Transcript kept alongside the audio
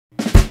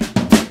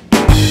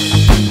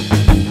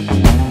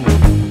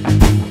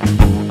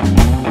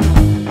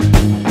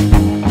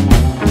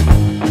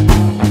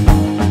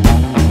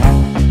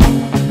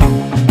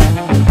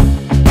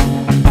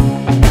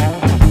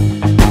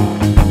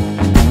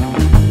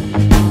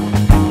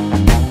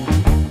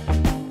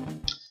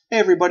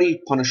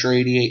everybody,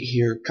 Punisher.38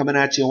 here, coming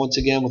at you once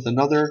again with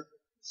another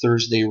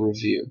Thursday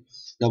review.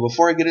 Now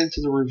before I get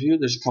into the review,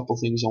 there's a couple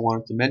things I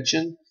wanted to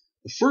mention.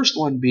 The first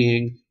one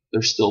being,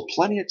 there's still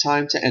plenty of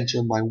time to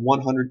enter my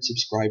 100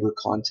 subscriber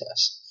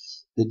contest.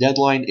 The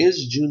deadline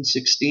is June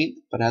 16th,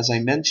 but as I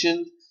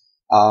mentioned,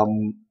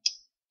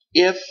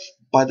 if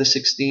by the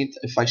 16th,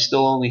 if I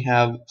still only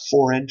have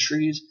 4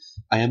 entries,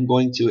 I am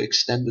going to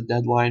extend the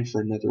deadline for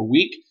another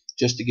week,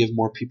 just to give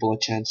more people a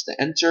chance to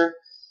enter.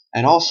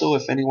 And also,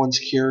 if anyone's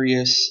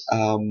curious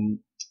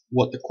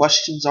what the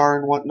questions are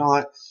and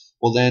whatnot,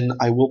 well then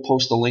I will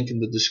post a link in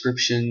the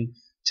description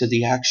to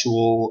the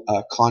actual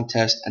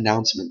contest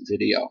announcement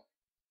video.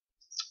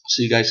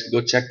 So you guys can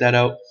go check that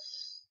out.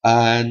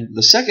 And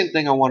the second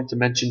thing I wanted to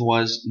mention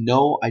was,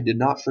 no, I did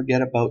not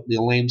forget about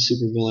the lame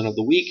supervillain of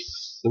the week.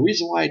 The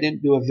reason why I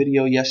didn't do a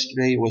video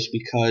yesterday was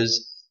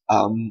because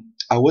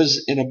I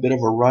was in a bit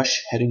of a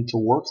rush heading to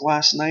work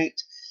last night,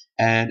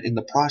 and in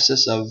the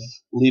process of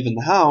leaving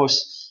the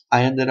house,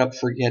 I ended up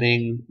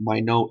forgetting my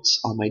notes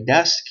on my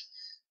desk.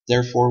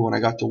 Therefore, when I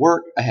got to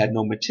work, I had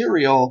no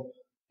material,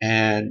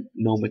 and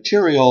no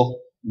material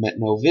meant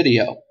no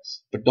video.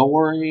 But don't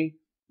worry,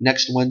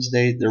 next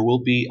Wednesday there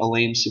will be a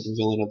lame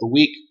supervillain of the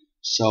week,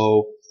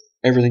 so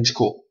everything's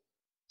cool.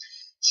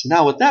 So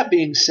now with that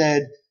being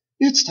said,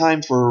 it's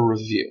time for a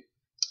review.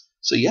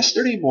 So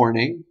yesterday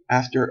morning,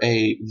 after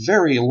a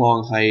very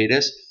long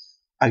hiatus,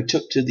 I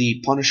took to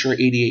the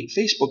Punisher.38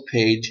 Facebook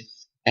page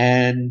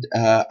and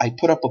I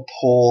put up a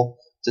poll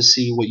to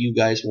see what you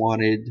guys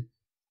wanted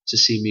to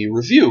see me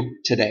review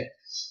today.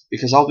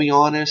 Because I'll be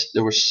honest,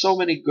 there were so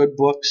many good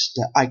books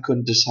that I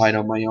couldn't decide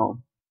on my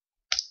own.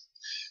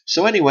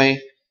 So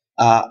anyway,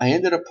 I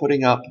ended up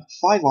putting up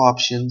 5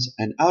 options,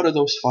 and out of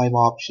those 5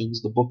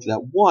 options, the book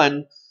that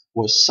won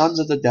was Sons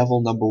of the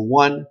Devil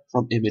 #1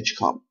 from Image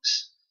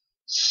Comics.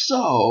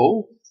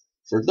 So,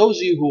 for those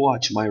of you who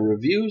watch my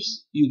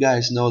reviews, you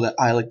guys know that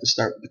I like to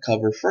start with the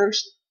cover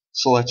first,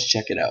 so let's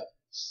check it out.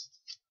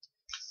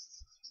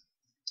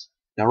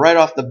 Now right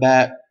off the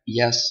bat,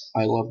 yes,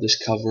 I love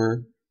this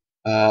cover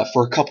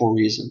for a couple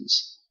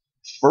reasons.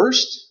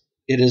 First,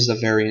 it is the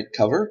variant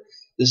cover.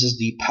 This is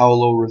the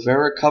Paulo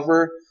Rivera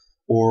cover,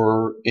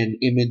 or in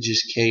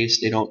Image's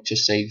case, they don't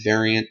just say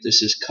variant,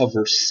 this is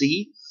cover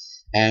C.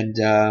 And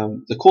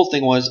the cool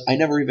thing was, I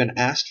never even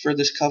asked for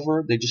this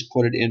cover. They just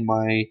put it in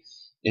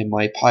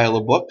my pile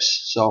of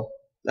books, so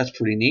that's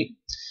pretty neat.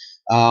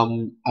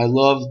 I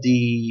love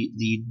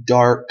the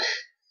dark,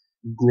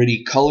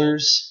 gritty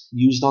colors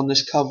used on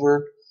this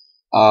cover.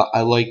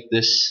 I like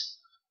this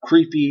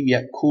creepy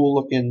yet cool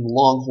looking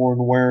Longhorn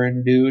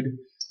wearing dude,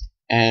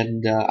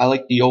 and I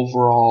like the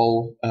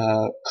overall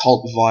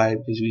cult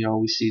vibe, because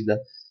we see the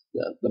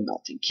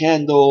melting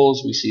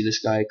candles. We see this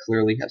guy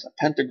clearly has a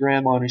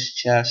pentagram on his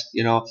chest.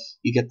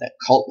 You get that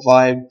cult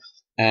vibe,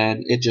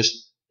 and it's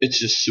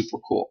just super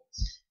cool.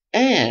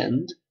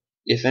 And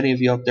if any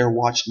of you out there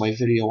watched my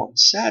video on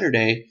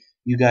Saturday,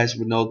 you guys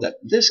would know that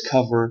this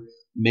cover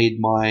made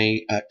my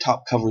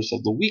top covers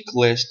of the week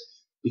list,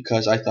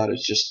 because I thought it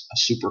was just a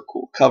super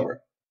cool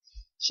cover.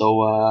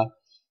 So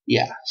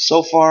yeah,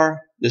 so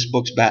far this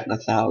book's batting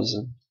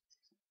 1,000.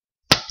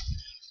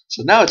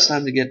 So now it's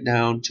time to get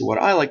down to what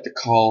I like to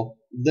call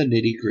the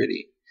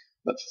nitty-gritty.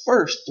 But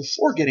first,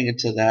 before getting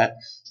into that,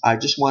 I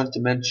just wanted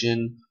to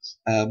mention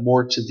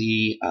more to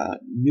the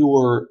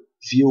newer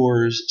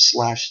viewers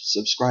 /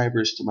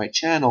 subscribers to my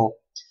channel.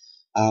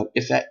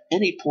 If at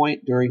any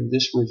point during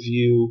this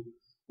review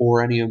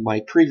or any of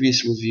my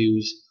previous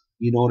reviews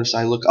you notice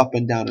I look up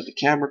and down at the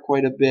camera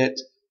quite a bit,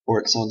 or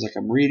it sounds like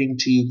I'm reading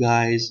to you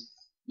guys,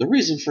 the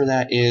reason for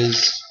that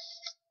is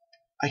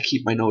I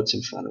keep my notes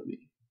in front of me.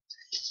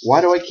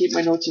 Why do I keep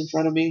my notes in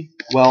front of me?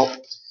 Well,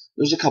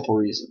 there's a couple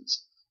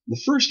reasons.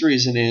 The first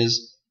reason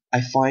is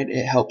I find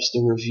it helps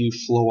the review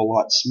flow a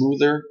lot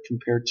smoother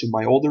compared to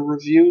my older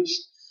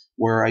reviews,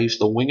 where I used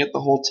to wing it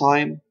the whole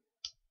time.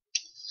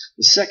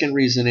 The second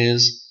reason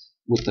is,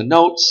 with the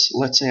notes,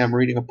 let's say I'm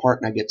reading a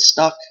part and I get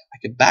stuck, I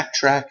can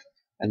backtrack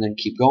and then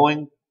keep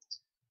going.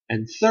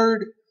 And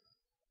third,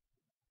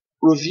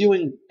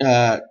 reviewing,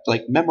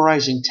 like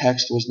memorizing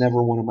text was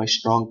never one of my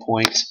strong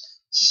points,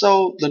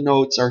 so the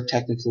notes are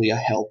technically a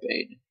help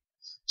aid.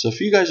 So if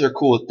you guys are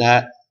cool with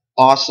that,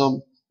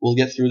 awesome. We'll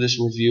get through this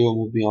review and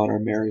we'll be on our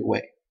merry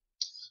way.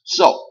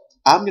 So,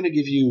 I'm going to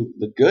give you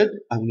the good,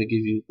 I'm going to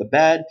give you the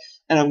bad,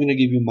 and I'm going to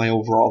give you my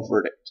overall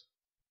verdict.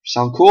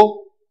 Sound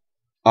cool?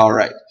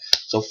 Alright,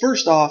 so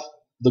first off,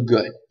 the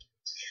good.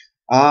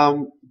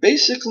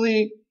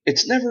 Basically,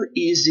 it's never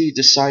easy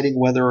deciding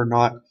whether or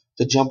not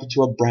to jump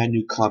into a brand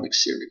new comic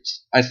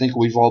series. I think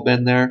we've all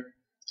been there.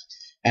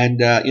 And,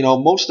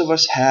 most of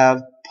us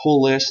have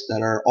pull lists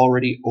that are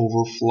already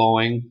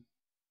overflowing.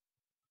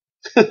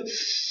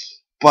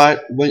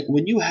 But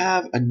when you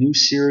have a new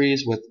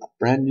series with a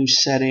brand new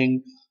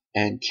setting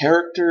and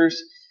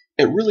characters,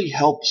 it really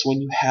helps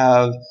when you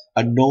have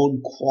a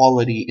known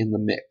quality in the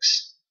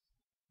mix.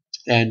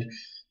 And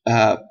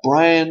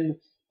Brian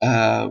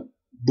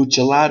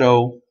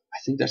Buccellato, I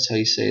think that's how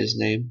you say his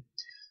name,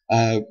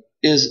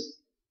 is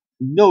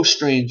no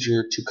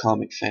stranger to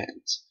comic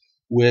fans.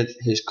 With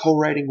his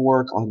co-writing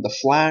work on The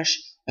Flash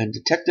and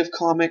Detective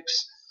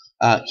Comics,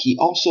 he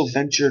also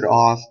ventured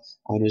off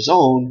on his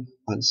own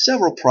on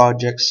several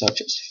projects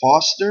such as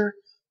Foster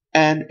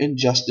and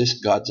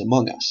Injustice Gods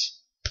Among Us.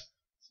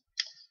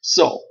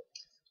 So,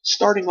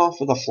 starting off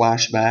with a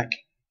flashback,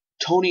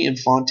 Tony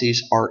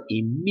Infante's art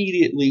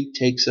immediately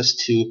takes us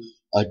to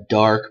a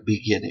dark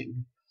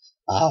beginning.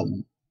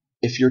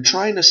 If you're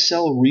trying to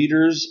sell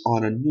readers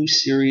on a new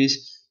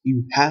series,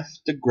 you have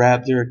to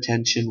grab their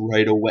attention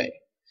right away.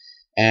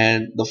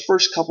 And the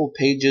first couple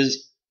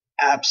pages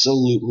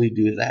absolutely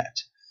do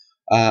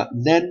that.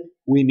 Then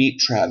we meet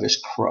Travis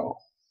Crow.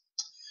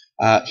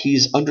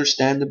 He's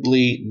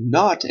understandably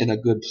not in a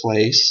good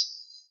place,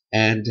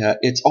 and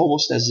it's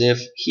almost as if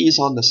he's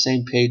on the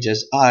same page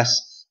as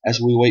us as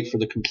we wait for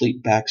the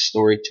complete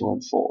backstory to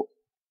unfold.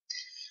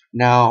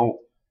 Now,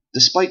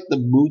 despite the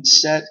mood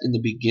set in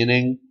the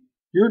beginning,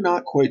 you're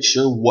not quite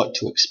sure what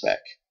to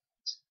expect.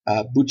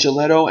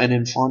 Buccellato and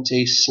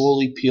Infante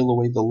slowly peel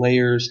away the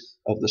layers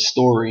of the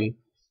story,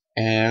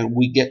 and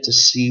we get to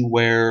see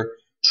where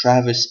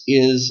Travis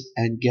is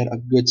and get a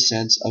good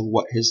sense of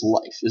what his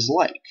life is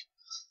like.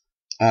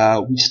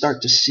 We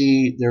start to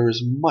see there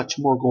is much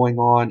more going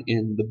on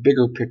in the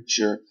bigger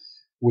picture,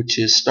 which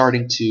is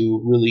starting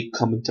to really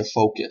come into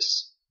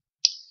focus.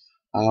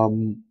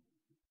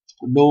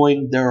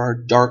 Knowing there are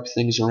dark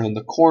things around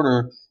the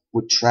corner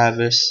with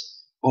Travis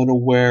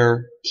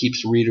unaware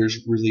keeps readers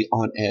really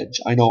on edge.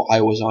 I know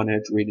I was on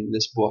edge reading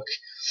this book.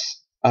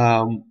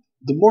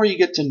 The more you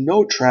get to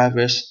know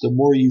Travis, the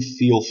more you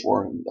feel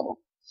for him,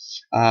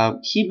 though.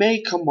 He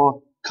may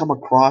come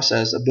across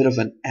as a bit of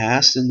an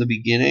ass in the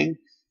beginning,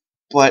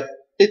 but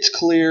it's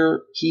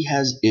clear he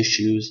has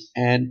issues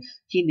and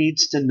he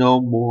needs to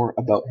know more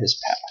about his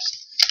past.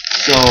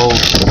 So,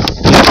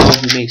 even though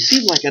he may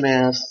seem like an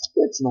ass,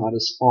 it's not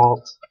his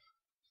fault.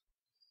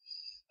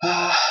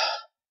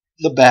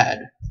 The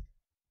bad.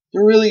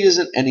 There really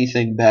isn't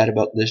anything bad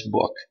about this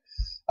book.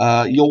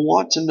 You'll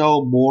want to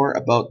know more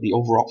about the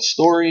overall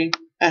story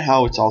and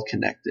how it's all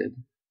connected.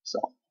 So,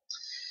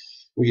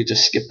 we could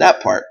just skip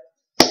that part.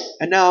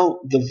 And now,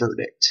 the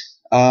verdict.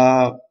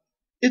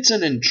 It's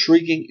an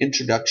intriguing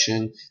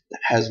introduction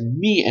that has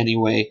me,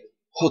 anyway,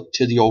 hooked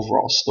to the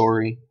overall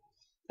story.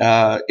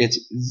 It's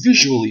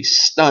visually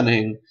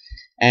stunning,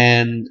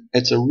 and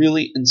it's a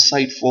really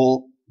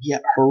insightful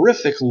yet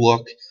horrific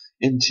look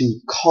into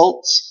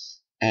cults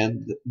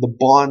and the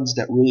bonds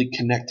that really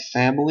connect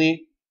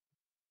family.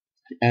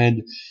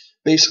 And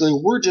basically,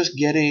 we're just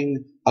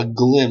getting a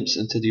glimpse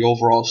into the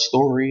overall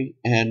story,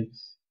 and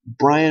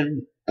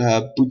Brian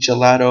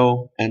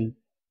Buccellato and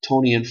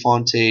Tony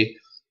Infante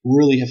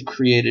really have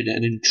created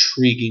an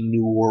intriguing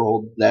new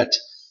world that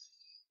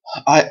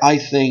I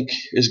think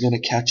is going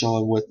to catch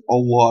on with a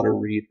lot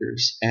of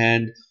readers.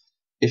 And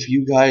if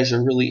you guys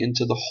are really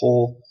into the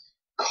whole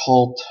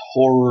cult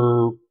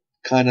horror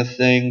kind of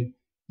thing,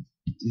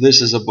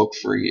 this is a book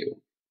for you.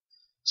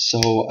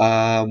 So,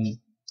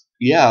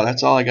 yeah,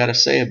 that's all I got to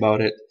say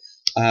about it.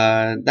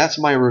 That's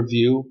my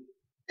review.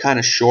 Kind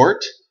of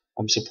short.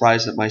 I'm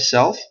surprised at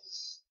myself.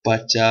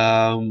 But,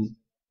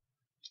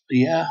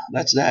 yeah,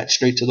 that's that.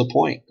 Straight to the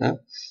point. Huh?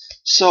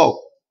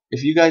 So,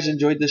 if you guys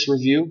enjoyed this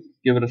review,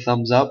 give it a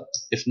thumbs up.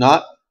 If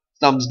not,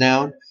 thumbs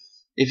down.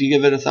 If you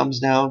give it a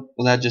thumbs down,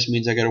 well, that just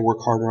means I got to work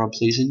harder on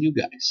pleasing you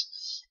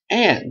guys.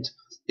 And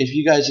if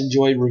you guys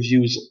enjoy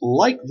reviews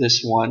like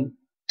this one,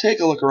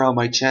 take a look around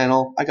my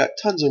channel. I got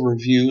tons of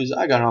reviews.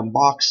 I got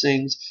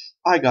unboxings.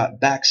 I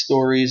got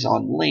backstories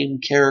on lame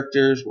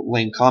characters,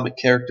 lame comic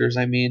characters,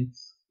 I mean.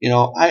 You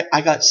know, I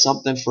got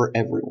something for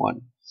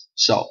everyone.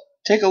 So,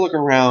 take a look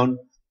around.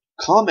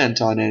 Comment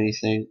on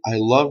anything. I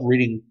love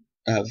reading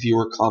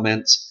viewer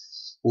comments.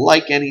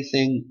 Like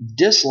anything,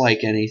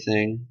 dislike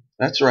anything.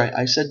 That's right,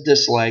 I said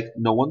dislike.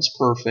 No one's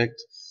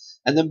perfect.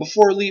 And then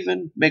before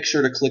leaving, make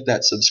sure to click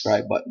that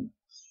subscribe button.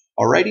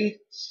 Alrighty?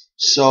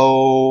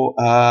 So,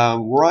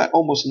 we're at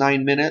almost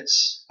 9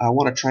 minutes. I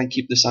want to try and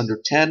keep this under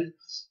 10.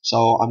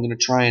 So I'm going to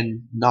try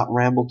and not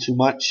ramble too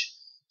much.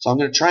 So I'm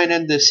going to try and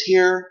end this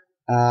here.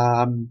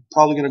 I'm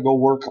probably going to go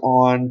work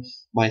on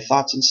my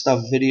thoughts and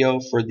stuff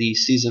video for the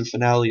season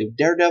finale of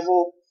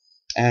Daredevil.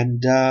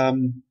 And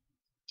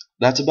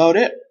that's about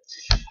it.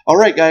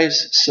 Alright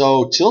guys,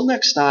 so till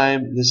next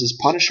time, this is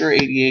Punisher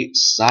 88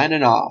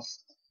 signing off.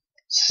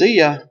 See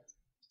ya!